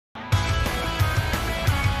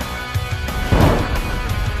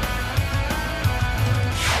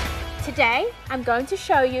Today, I'm going to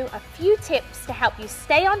show you a few tips to help you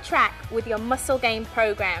stay on track with your muscle gain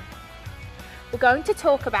program. We're going to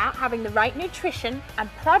talk about having the right nutrition and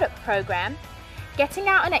product program, getting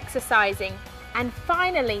out and exercising, and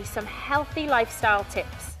finally some healthy lifestyle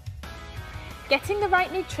tips. Getting the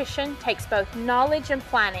right nutrition takes both knowledge and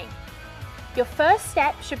planning. Your first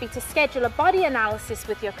step should be to schedule a body analysis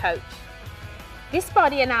with your coach. This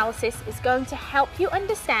body analysis is going to help you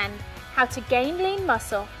understand how to gain lean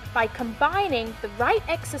muscle by combining the right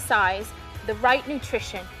exercise with the right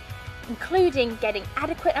nutrition, including getting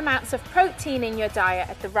adequate amounts of protein in your diet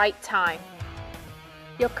at the right time.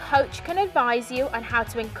 Your coach can advise you on how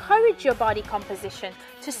to encourage your body composition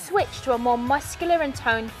to switch to a more muscular and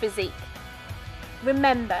toned physique.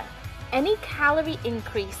 Remember, any calorie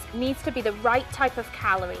increase needs to be the right type of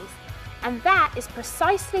calories, and that is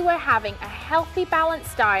precisely where having a healthy,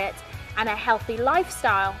 balanced diet and a healthy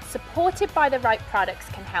lifestyle supported by the right products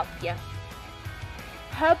can help you.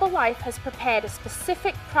 Herbalife has prepared a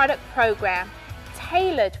specific product program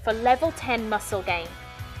tailored for level 10 muscle gain.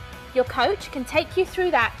 Your coach can take you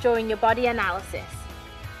through that during your body analysis.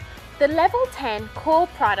 The level 10 core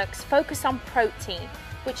products focus on protein,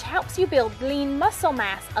 which helps you build lean muscle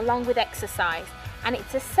mass along with exercise, and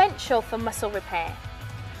it's essential for muscle repair.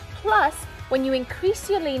 Plus, when you increase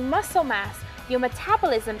your lean muscle mass, your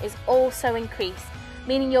metabolism is also increased,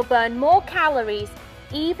 meaning you'll burn more calories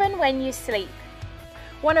even when you sleep.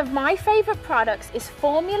 One of my favorite products is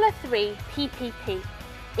Formula 3 PPP.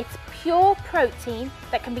 It's pure protein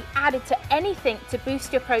that can be added to anything to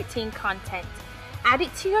boost your protein content. Add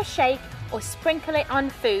it to your shake or sprinkle it on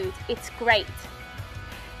food. It's great.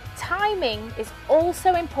 Timing is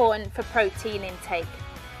also important for protein intake,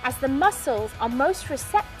 as the muscles are most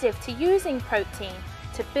receptive to using protein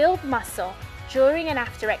to build muscle during and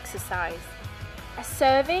after exercise. A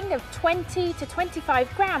serving of 20 to 25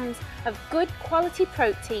 grams of good quality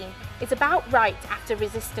protein is about right after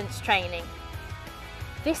resistance training.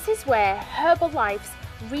 This is where Herbalife's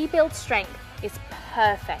Rebuild Strength is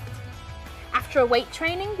perfect. After a weight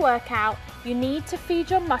training workout, you need to feed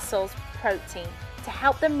your muscles protein to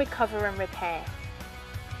help them recover and repair.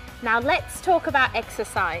 Now let's talk about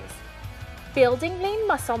exercise. Building lean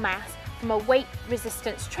muscle mass from a weight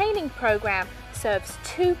resistance training program serves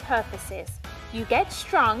two purposes. You get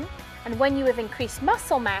strong, and when you have increased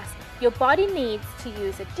muscle mass, your body needs to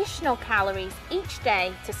use additional calories each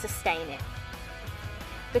day to sustain it.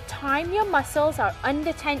 The time your muscles are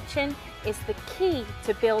under tension is the key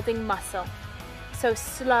to building muscle. So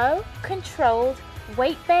slow, controlled,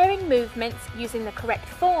 weight-bearing movements using the correct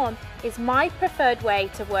form is my preferred way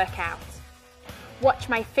to work out. Watch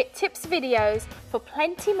my Fit Tips videos for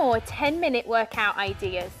plenty more 10-minute workout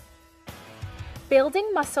ideas. Building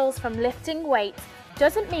muscles from lifting weights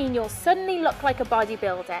doesn't mean you'll suddenly look like a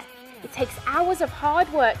bodybuilder. It takes hours of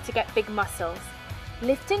hard work to get big muscles.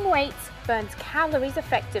 Lifting weights burns calories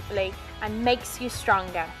effectively and makes you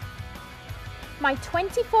stronger. My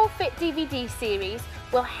 24 Fit DVD series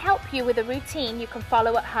will help you with a routine you can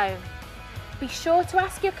follow at home. Be sure to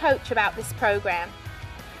ask your coach about this program.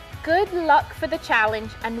 Good luck for the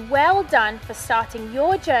challenge, and well done for starting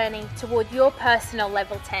your journey toward your personal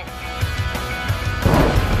level 10.